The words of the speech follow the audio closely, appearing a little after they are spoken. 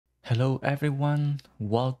Hello everyone,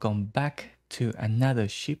 welcome back to another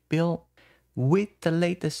ship build. With the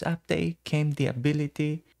latest update came the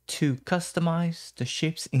ability to customize the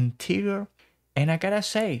ship's interior, and I gotta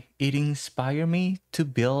say, it inspired me to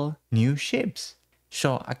build new ships.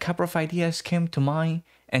 So a couple of ideas came to mind,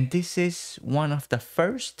 and this is one of the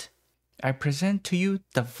first. I present to you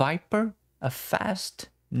the Viper, a fast,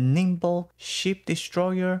 nimble ship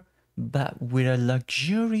destroyer, but with a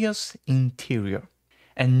luxurious interior.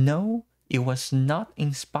 And no, it was not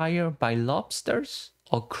inspired by lobsters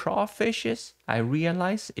or crawfishes. I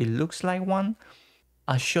realize it looks like one.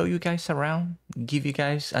 I'll show you guys around, give you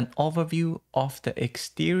guys an overview of the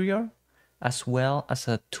exterior, as well as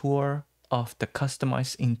a tour of the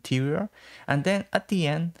customized interior. And then at the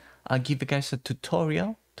end, I'll give you guys a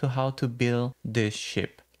tutorial to how to build this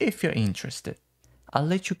ship, if you're interested. I'll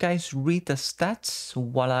let you guys read the stats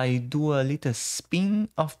while I do a little spin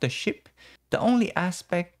of the ship. The only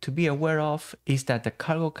aspect to be aware of is that the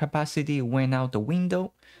cargo capacity went out the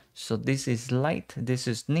window. So this is light, this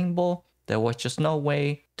is nimble. There was just no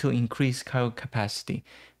way to increase cargo capacity.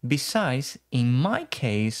 Besides, in my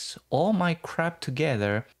case, all my crap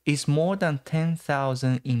together is more than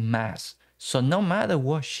 10,000 in mass. So no matter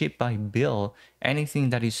what ship I build, anything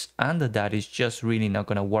that is under that is just really not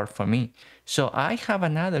gonna work for me. So I have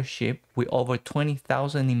another ship with over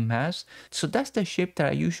 20,000 in mass. So that's the ship that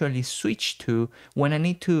I usually switch to when I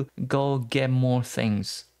need to go get more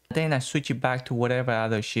things. Then I switch it back to whatever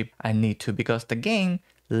other ship I need to, because the game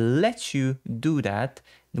lets you do that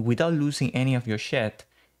without losing any of your shit.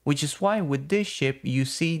 Which is why with this ship, you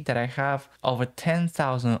see that I have over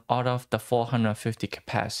 10,000 out of the 450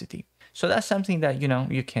 capacity. So that's something that,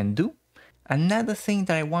 you can do. Another thing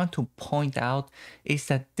that I want to point out is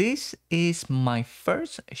that this is my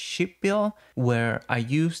first ship build where I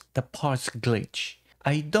use the parts glitch.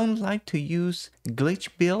 I don't like to use glitch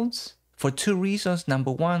builds for two reasons.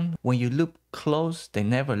 Number one, when you look close, they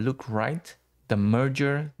never look right. The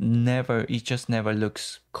merger it just never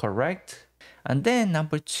looks correct. And then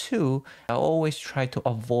number two, I always try to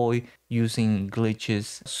avoid using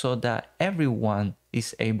glitches so that everyone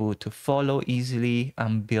is able to follow easily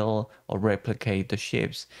and build or replicate the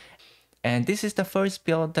ships. And this is the first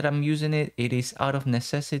build that I'm using it. It is out of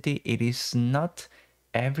necessity. It is not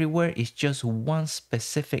everywhere. It's just one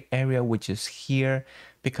specific area, which is here,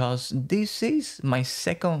 because this is my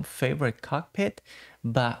second favorite cockpit,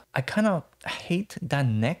 but I kind of hate that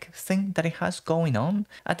neck thing that it has going on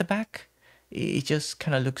at the back. It just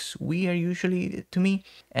kind of looks weird usually to me.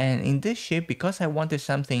 And in this ship, because I wanted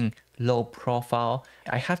something low profile,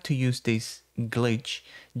 I have to use this glitch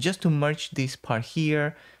just to merge this part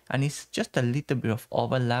here. And it's just a little bit of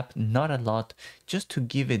overlap, not a lot, just to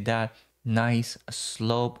give it that nice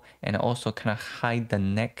slope and also kind of hide the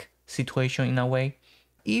neck situation in a way.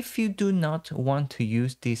 If you do not want to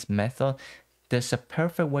use this method, there's a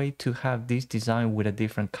perfect way to have this design with a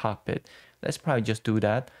different cockpit. Let's probably just do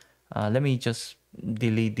that. Let me just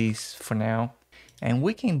delete this for now. And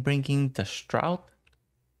we can bring in the Stroud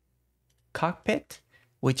cockpit,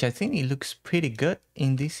 which I think it looks pretty good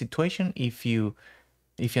in this situation if you're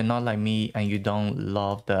not like me and you don't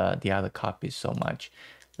love the other cockpit so much.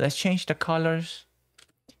 Let's change the colors.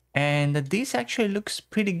 And this actually looks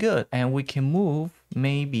pretty good. And we can move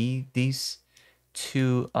maybe these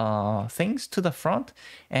two things to the front,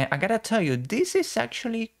 and I gotta tell you, this is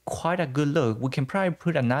actually quite a good look. We can probably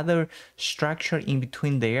put another structure in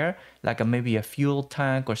between there, like maybe a fuel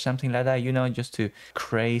tank or something like that, just to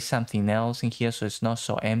create something else in here so it's not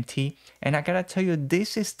so empty. And I gotta tell you,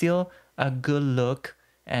 this is still a good look,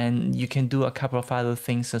 and you can do a couple of other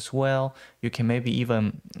things as well. You can maybe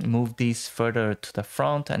even move this further to the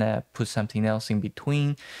front and put something else in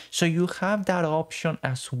between, so you have that option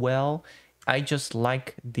as well. I just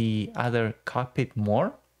like the other cockpit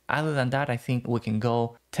more. Other than that, I think we can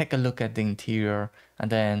go take a look at the interior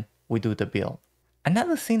and then we do the build.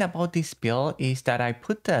 Another thing about this build is that I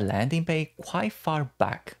put the landing bay quite far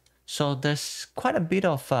back. So there's quite a bit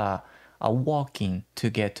of a walking to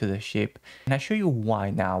get to the ship. And I'll show you why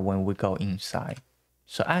now when we go inside.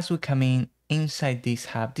 So as we come in, inside this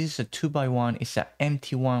hub, this is a 2x1, it's an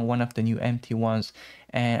empty one of the new empty ones.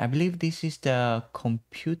 And I believe this is the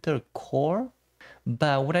computer core.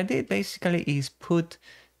 But what I did basically is put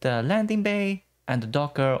the landing bay and the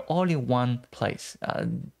docker all in one place.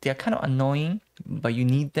 They're kind of annoying, but you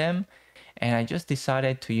need them. And I just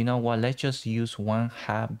decided to, let's just use one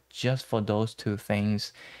hub just for those two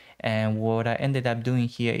things. And what I ended up doing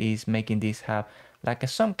here is making this hub like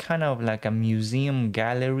some kind of like a museum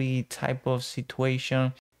gallery type of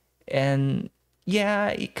situation. And yeah,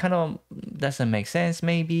 it kind of doesn't make sense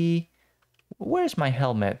maybe. Where's my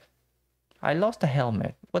helmet? I lost the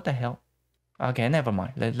helmet. What the hell? Okay, never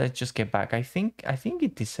mind. Let's just get back. I think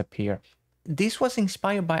it disappeared. This was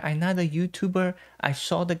inspired by another YouTuber. I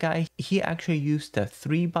saw the guy, he actually used the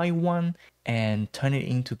 3x1 and turn it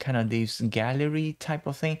into kind of this gallery type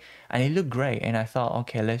of thing. And it looked great. And I thought,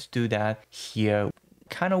 okay, let's do that here.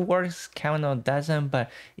 Kind of works, kind of doesn't, but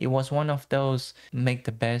it was one of those make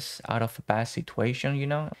the best out of a bad situation, you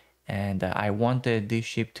know? And I wanted this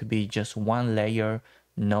ship to be just one layer,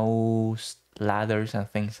 no ladders and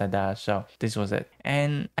things like that. So this was it.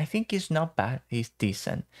 And I think it's not bad, it's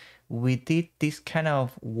decent. We did this kind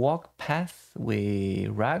of walk path with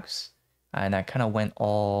rugs, and I kind of went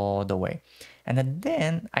all the way. And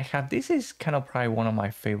then I have, this is kind of probably one of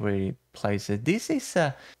my favorite places. This is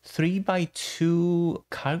a 3x2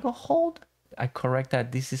 cargo hold. I correct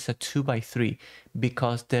that this is a 2x3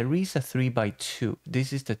 because there is a 3x2.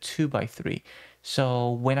 This is the 2x3.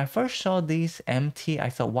 So when I first saw this empty, I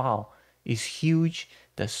thought, wow, it's huge.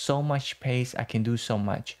 There's so much space. I can do so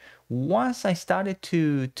much. Once I started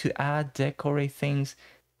to add, decorate things,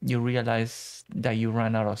 you realize that you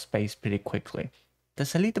run out of space pretty quickly.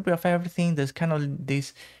 There's a little bit of everything. There's kind of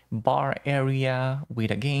this bar area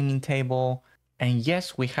with a gaming table. And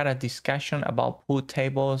yes, we had a discussion about pool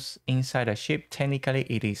tables inside a ship. Technically,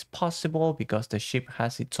 it is possible because the ship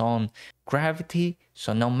has its own gravity.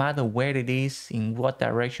 So no matter where it is, in what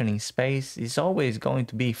direction in space, it's always going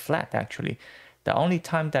to be flat actually. The only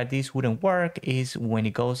time that this wouldn't work is when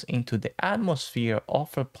it goes into the atmosphere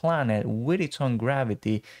of a planet with its own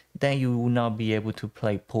gravity, then you will not be able to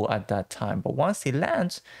play pool at that time. But once it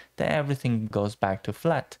lands, then everything goes back to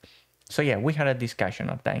flat. So yeah, we had a discussion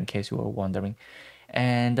of that in case you were wondering.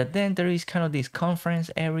 And then there is kind of this conference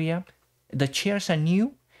area. The chairs are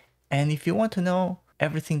new. And if you want to know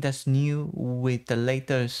everything that's new with the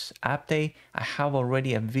latest update, I have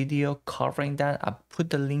already a video covering that. I'll put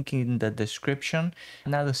the link in the description.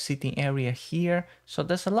 Another sitting area here. So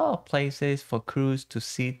there's a lot of places for crews to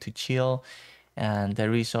sit, to chill. And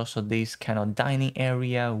there is also this kind of dining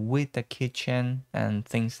area with the kitchen and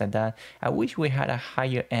things like that. I wish we had a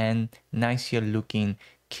higher end, nicer looking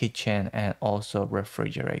kitchen and also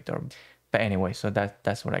refrigerator. But anyway, so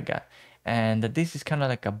that's what I got. And this is kind of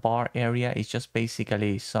like a bar area. It's just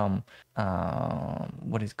basically some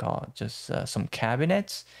what is it called, just some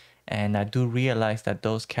cabinets. And I do realize that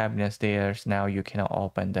those cabinets there's now you cannot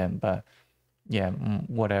open them, but yeah,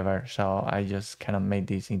 whatever. So I just kind of made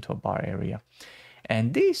this into a bar area.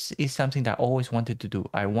 And this is something that I always wanted to do.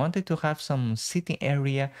 I wanted to have some sitting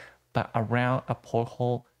area, but around a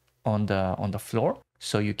porthole on the floor,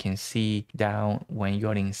 so you can see down when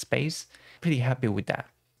you're in space. Pretty happy with that.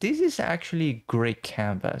 This is actually great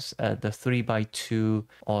canvas. The 3x2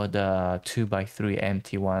 or the 2x3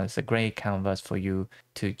 empty one is a great canvas for you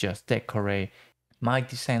to just decorate. My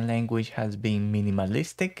design language has been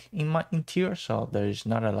minimalistic in my interior, so there's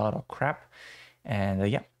not a lot of crap. And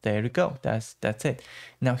yeah, there you go. That's it.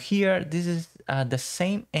 Now here, this is the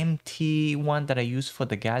same empty one that I used for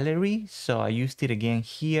the gallery. So I used it again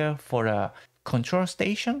here for a control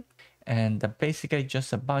station. And basically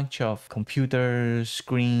just a bunch of computer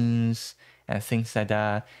screens and things like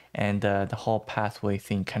that. And the whole pathway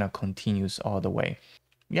thing kind of continues all the way.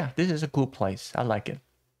 Yeah, this is a cool place. I like it.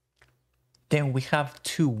 Then we have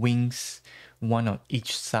two wings, one on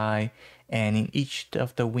each side, and in each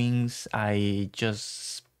of the wings, I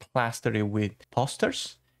just plastered it with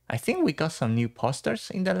posters. I think we got some new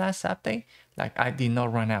posters in the last update. Like I did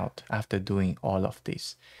not run out after doing all of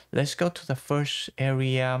this. Let's go to the first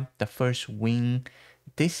area, the first wing.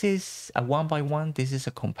 This is a 1x1. This is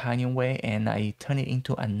a companionway, and I turn it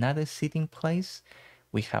into another sitting place.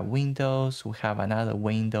 We have windows. We have another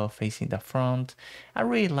window facing the front. I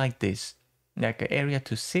really like this. Like an area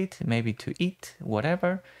to sit, maybe to eat,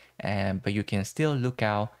 whatever. But you can still look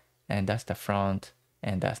out, and that's the front,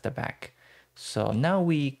 and that's the back. So now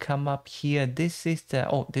we come up here. This is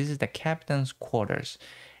the captain's quarters.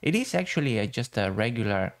 It is actually just a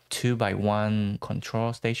regular 2x1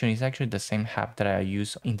 control station. It's actually the same hub that I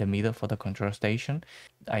use in the middle for the control station.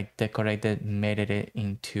 I decorated, made it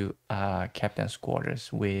into captain's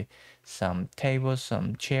quarters with some tables,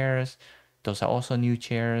 some chairs. Those are also new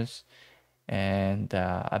chairs. And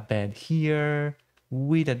a bed here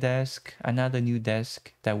with a desk, another new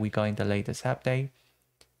desk that we got in the latest update,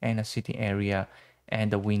 and a sitting area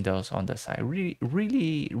and the windows on the side.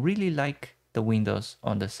 Really like the windows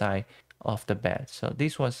on the side of the bed. So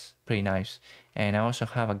this was pretty nice. And I also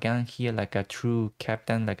have a gun here, like a true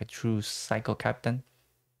captain, like a true psycho captain.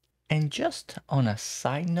 And just on a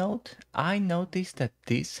side note, I noticed that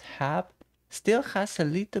this hub Still has a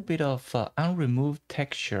little bit of unremoved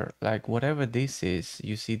texture, like whatever this is.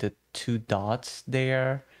 You see the two dots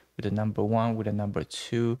there with the number 1 with the number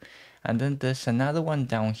 2, and then there's another one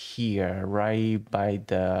down here right by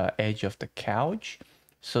the edge of the couch.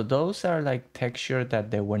 So those are like texture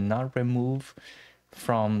that they were not removed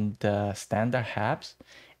from the standard apps.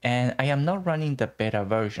 And I am not running the beta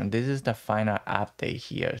version. This is the final update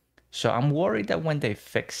here. So I'm worried that when they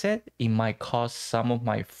fix it, it might cause some of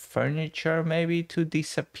my furniture maybe to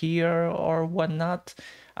disappear or whatnot.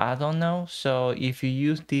 I don't know. So if you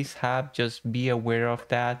use this app, just be aware of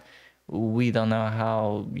that. We don't know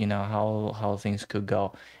how, how things could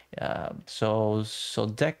go. So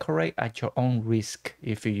decorate at your own risk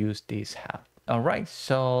if you use this app. All right,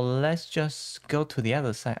 so let's just go to the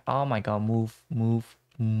other side. Oh my god, move, move,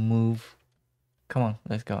 move. Come on,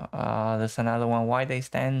 let's go. There's another one. Why they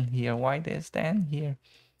stand here? Why they stand here?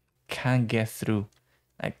 Can't get through.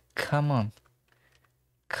 Like, come on.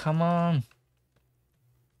 Come on.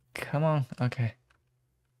 Come on. Okay.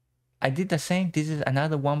 I did the same. This is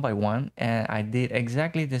another 1 by 1, and I did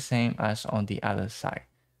exactly the same as on the other side.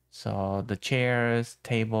 So the chairs,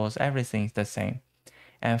 tables, everything's the same.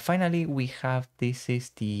 And finally, we have, this is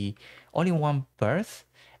the all-in-one berth.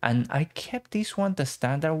 And I kept this one, the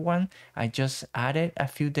standard one. I just added a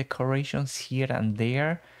few decorations here and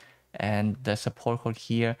there, and the support hole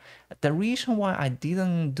here. The reason why I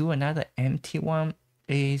didn't do another empty one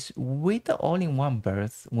is with the all-in-one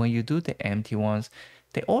berth, when you do the empty ones,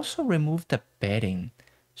 they also remove the bedding.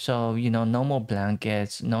 So, no more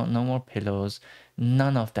blankets, no more pillows,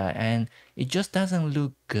 none of that. And it just doesn't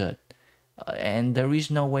look good. And there is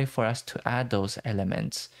no way for us to add those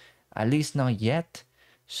elements, at least not yet.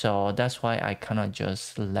 So that's why I kind of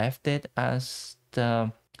just left it as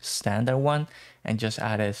the standard one and just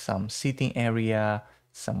added some seating area,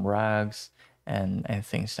 some rugs, and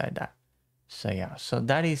things like that. So yeah, so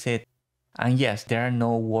that is it. And yes, there are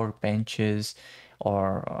no workbenches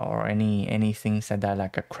or any things like that,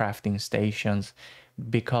 like a crafting stations,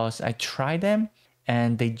 because I tried them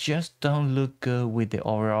and they just don't look good with the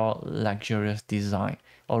overall luxurious design.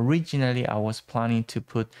 Originally, I was planning to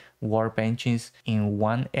put workbenches in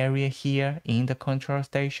one area here in the control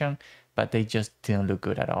station, but they just didn't look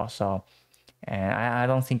good at all. So, and I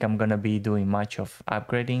don't think I'm gonna be doing much of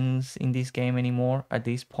upgradings in this game anymore at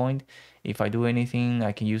this point. If I do anything,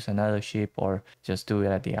 I can use another ship or just do it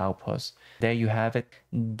at the outpost. There you have it.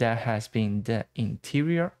 That has been the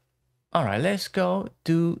interior. All right, let's go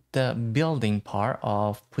do the building part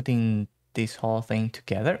of putting this whole thing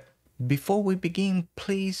together. Before we begin,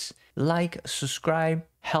 please like, subscribe,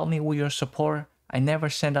 help me with your support. I never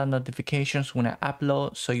send out notifications when I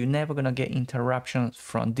upload, so you're never gonna get interruptions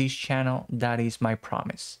from this channel. That is my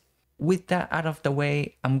promise. With that out of the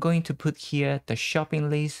way, I'm going to put here the shopping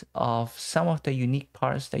list of some of the unique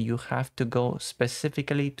parts that you have to go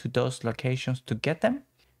specifically to those locations to get them.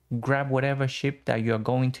 Grab whatever ship that you're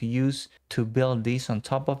going to use to build this on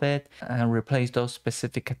top of it and replace those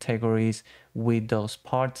specific categories with those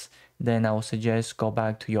parts. Then I would suggest go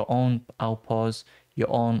back to your own outpost,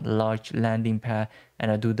 your own large landing pad,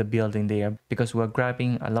 and do the building there, because we're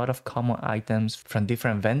grabbing a lot of common items from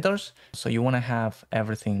different vendors. So you want to have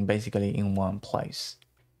everything basically in one place.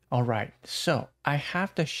 Alright, so I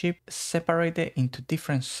have the ship separated into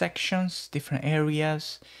different sections, different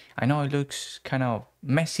areas. I know it looks kind of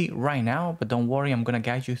messy right now, but don't worry, I'm gonna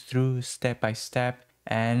guide you through step by step.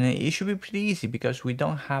 And it should be pretty easy because we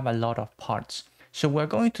don't have a lot of parts. So we're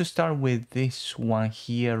going to start with this one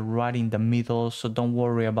here right in the middle, so don't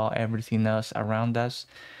worry about everything else around us.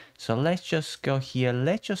 So let's just go here,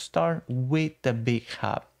 let's just start with the big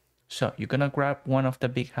hub. So you're gonna grab one of the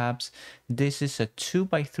big hubs. This is a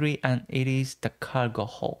 2x3 and it is the cargo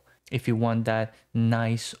hold. If you want that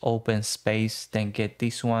nice open space, then get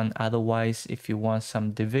this one. Otherwise, if you want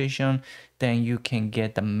some division, then you can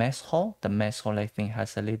get the mess hall. The mess hall, I think,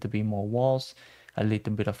 has a little bit more walls, a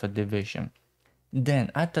little bit of a division.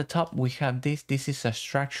 Then at the top we have this. This is a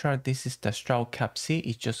structure. This is the straw cap C.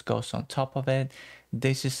 It just goes on top of it.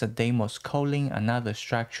 This is a Deimos cooling, another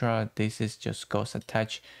structure. This is just goes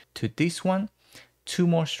attached to this one. Two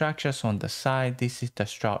more structures on the side. This is the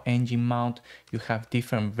straw engine mount. You have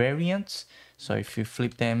different variants. So if you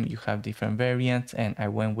flip them, you have different variants. And I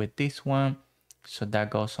went with this one. So that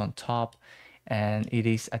goes on top. And it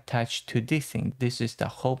is attached to this thing. This is the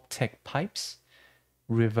Hope Tech pipes.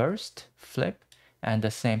 Reversed, flip. And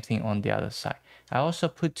the same thing on the other side. I also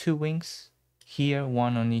put two wings here,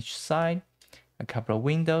 one on each side, a couple of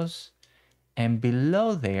windows, and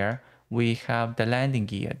below there we have the landing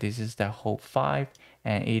gear. This is the Hope 5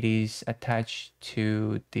 and it is attached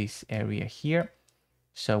to this area here.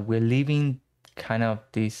 So we're leaving kind of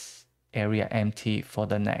this area empty for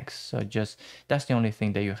the next. So just that's the only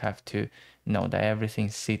thing that you have to know, that everything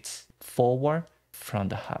sits forward from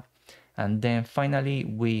the hub. And then finally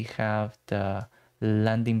we have the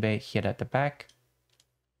landing bay here at the back.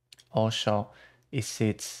 Also it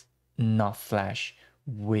sits not flush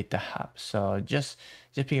with the hub, so just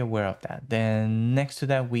be aware of that. Then next to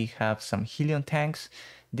that we have some helium tanks.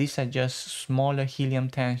 These are just smaller helium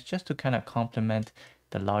tanks just to kind of complement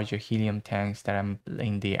the larger helium tanks that are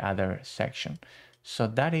in the other section. So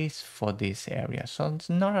that is for this area, so it's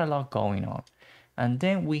not a lot going on. And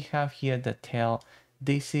then we have here the tail.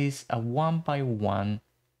 This is a 1x1.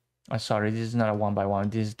 Sorry, this is not a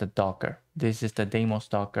 1x1. This is the Docker. This is the Deimos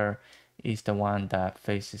Docker. Is the one that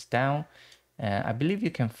faces down. I believe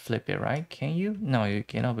you can flip it, right? Can you? No, you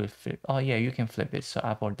cannot flip. Oh yeah, you can flip it. So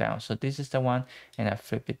up or down. So this is the one, and I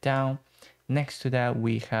flip it down. Next to that,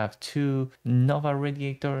 we have two Nova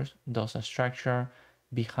radiators. Those are structure.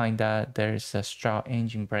 Behind that, there is a Stroud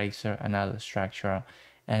engine bracer, another structure.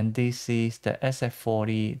 And this is the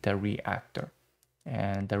SF40, the reactor.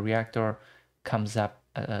 And the reactor comes up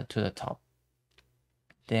to the top.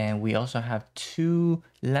 Then we also have two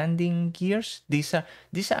landing gears. These are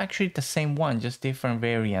actually the same one, just different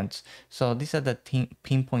variants. So these are the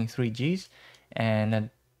pinpoint 3Gs, and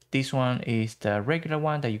this one is the regular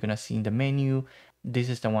one that you're gonna see in the menu. This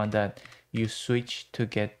is the one that you switch to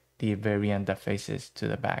get the variant that faces to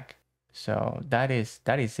the back. So that is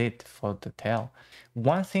it for the tail.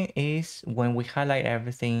 One thing is, when we highlight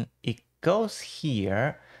everything, it goes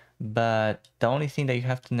here, but the only thing that you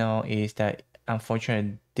have to know is that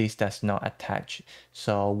unfortunately this does not attach.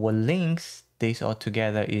 So what links this all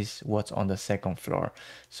together is what's on the second floor.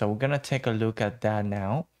 So we're gonna take a look at that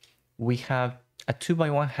now. We have a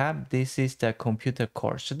 2x1 hub. This is the computer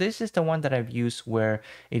core. So this is the one that I've used, where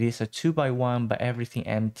it is a 2x1 but everything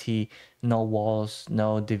empty, no walls,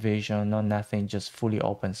 no division, no nothing, just fully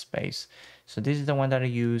open space. So this is the one that I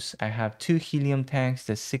use. I have two helium tanks,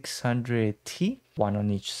 the 600T, one on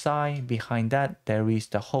each side. Behind that there is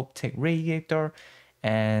the HopeTech radiator,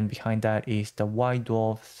 and behind that is the White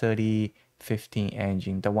Dwarf 3015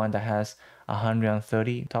 engine, the one that has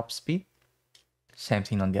 130 top speed. Same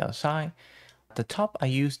thing on the other side. At the top, I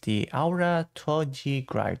used the Aura 12G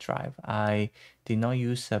drive. I did not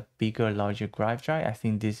use a bigger, larger drive. I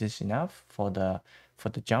think this is enough for the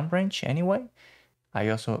jump range anyway. I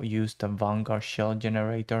also used the Vanguard shell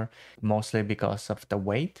generator, mostly because of the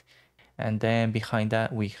weight. And then behind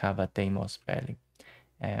that, we have a Deimos belly.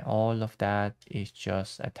 And all of that is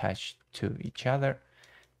just attached to each other.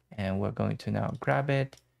 And we're going to now grab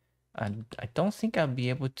it. And I don't think I'll be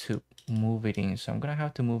able to move it in, so I'm gonna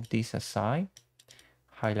have to move this aside,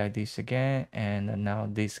 highlight this again, and now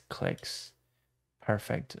this clicks.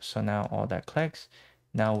 Perfect. So now all that clicks.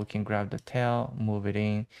 Now we can grab the tail, move it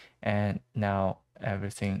in, and now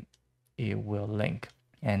everything, it will link.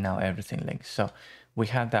 And now everything links. So we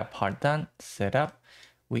have that part done, set up.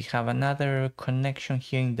 We have another connection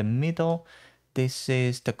here in the middle. This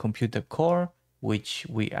is the computer core, which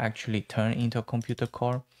we actually turn into a computer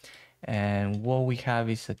core. And what we have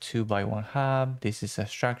is a 2x1 hub. This is a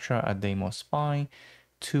structure, a Deimos spine,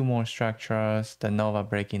 two more structures, the Nova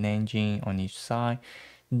braking engine on each side.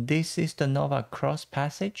 This is the Nova cross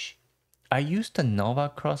passage. I used the Nova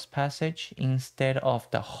cross passage instead of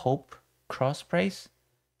the Hope cross brace,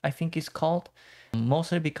 I think it's called,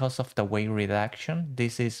 mostly because of the weight reduction.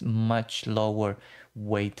 This is much lower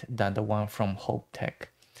weight than the one from Hope Tech.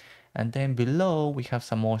 And then below we have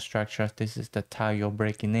some more structures. This is the Tayo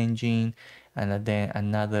braking engine, and then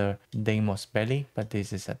another Deimos belly, but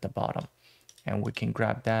this is at the bottom. And we can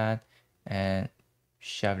grab that and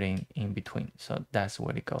shove it in between. So that's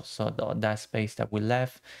where it goes. So that space that we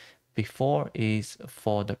left before is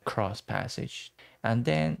for the cross passage. And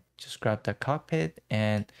then just grab the cockpit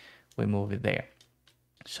and we move it there.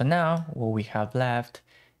 So now what we have left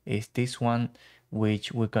is this one,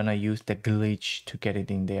 which we're gonna use the glitch to get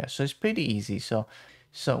it in there. So it's pretty easy. So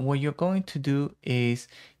what you're going to do is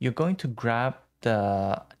you're going to grab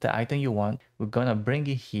the item you want. We're gonna bring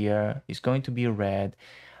it here. It's going to be red.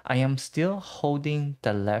 I am still holding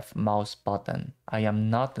the left mouse button. I am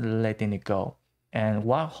not letting it go. And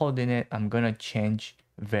while holding it, I'm gonna change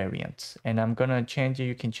variants, and I'm gonna change it.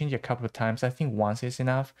 You can change it a couple of times. I think once is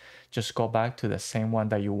enough. Just go back to the same one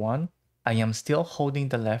that you want. I am still holding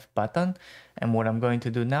the left button, and what I'm going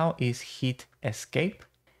to do now is hit escape,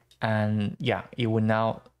 and yeah, it will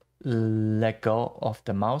now let go of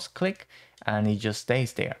the mouse click and it just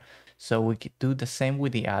stays there. So we could do the same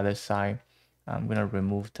with the other side. I'm gonna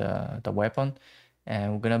remove the weapon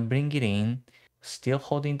and we're gonna bring it in, still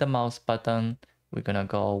holding the mouse button, We're gonna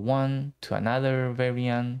go one to another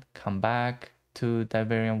variant, come back to the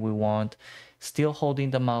variant we want, still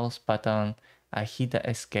holding the mouse button. I hit the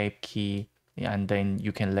escape key, and then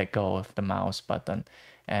you can let go of the mouse button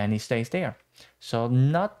and it stays there. So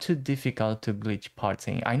not too difficult to glitch parts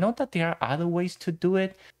in. I know that there are other ways to do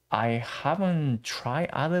it. I haven't tried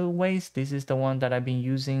other ways. This is the one that I've been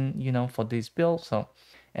using, you know, for this build. So,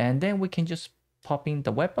 and then we can just pop in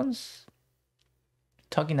the weapons.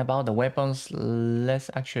 Talking about the weapons, let's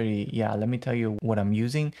actually, yeah, let me tell you what I'm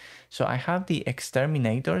using. So I have the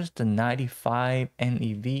exterminators, the 95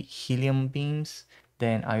 NEV helium beams.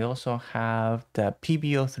 Then I also have the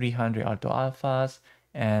PBO 300 auto alphas,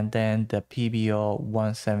 and then the PBO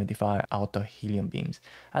 175 auto helium beams.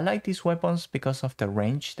 I like these weapons because of the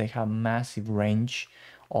range. They have massive range,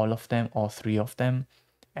 all of them, all three of them.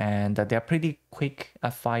 And they're pretty quick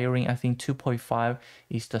at firing. I think 2.5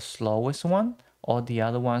 is the slowest one. All the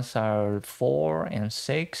other ones are 4 and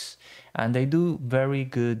 6, and they do very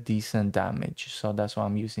good, decent damage. So that's why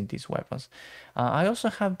I'm using these weapons. I also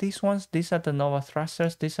have these ones. These are the Nova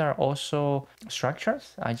Thrusters. These are also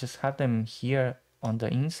structures. I just have them here on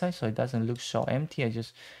the inside so it doesn't look so empty. I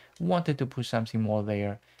just wanted to put something more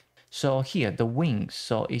there. So here, the wings.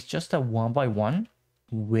 So it's just a 1x1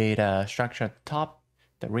 with a structure at the top,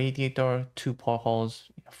 the radiator, 2 portholes,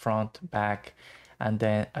 front, back, and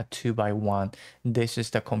then a 2x1. This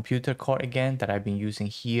is the computer core again that I've been using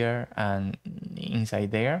here and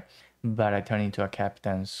inside there, but I turn into a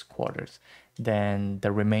captain's quarters. Then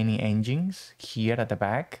the remaining engines here at the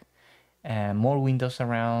back, and more windows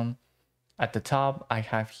around. At the top, I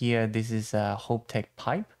have here, this is a Hope Tech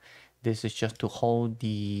pipe. This is just to hold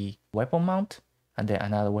the weapon mount, and then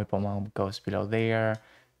another weapon mount goes below there.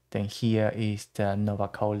 Then here is the Nova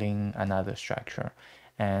Cooling, another structure.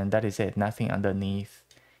 And that is it, nothing underneath.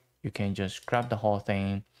 You can just grab the whole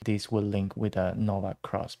thing. This will link with a Nova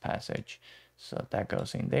Cross Passage. So that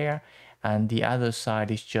goes in there. And the other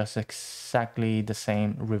side is just exactly the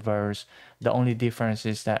same reverse. The only difference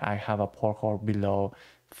is that I have a porthole below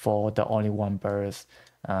for the only one berth,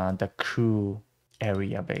 the crew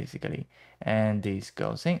area basically. And this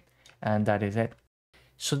goes in, and that is it.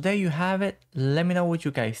 So there you have it. Let me know what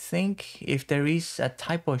you guys think. If there is a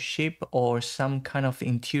type of ship or some kind of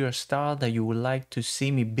interior style that you would like to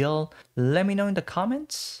see me build, let me know in the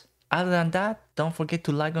comments. Other than that, don't forget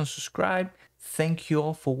to like and subscribe. Thank you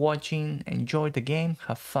all for watching. Enjoy the game,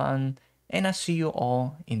 have fun, and I'll see you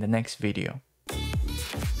all in the next video.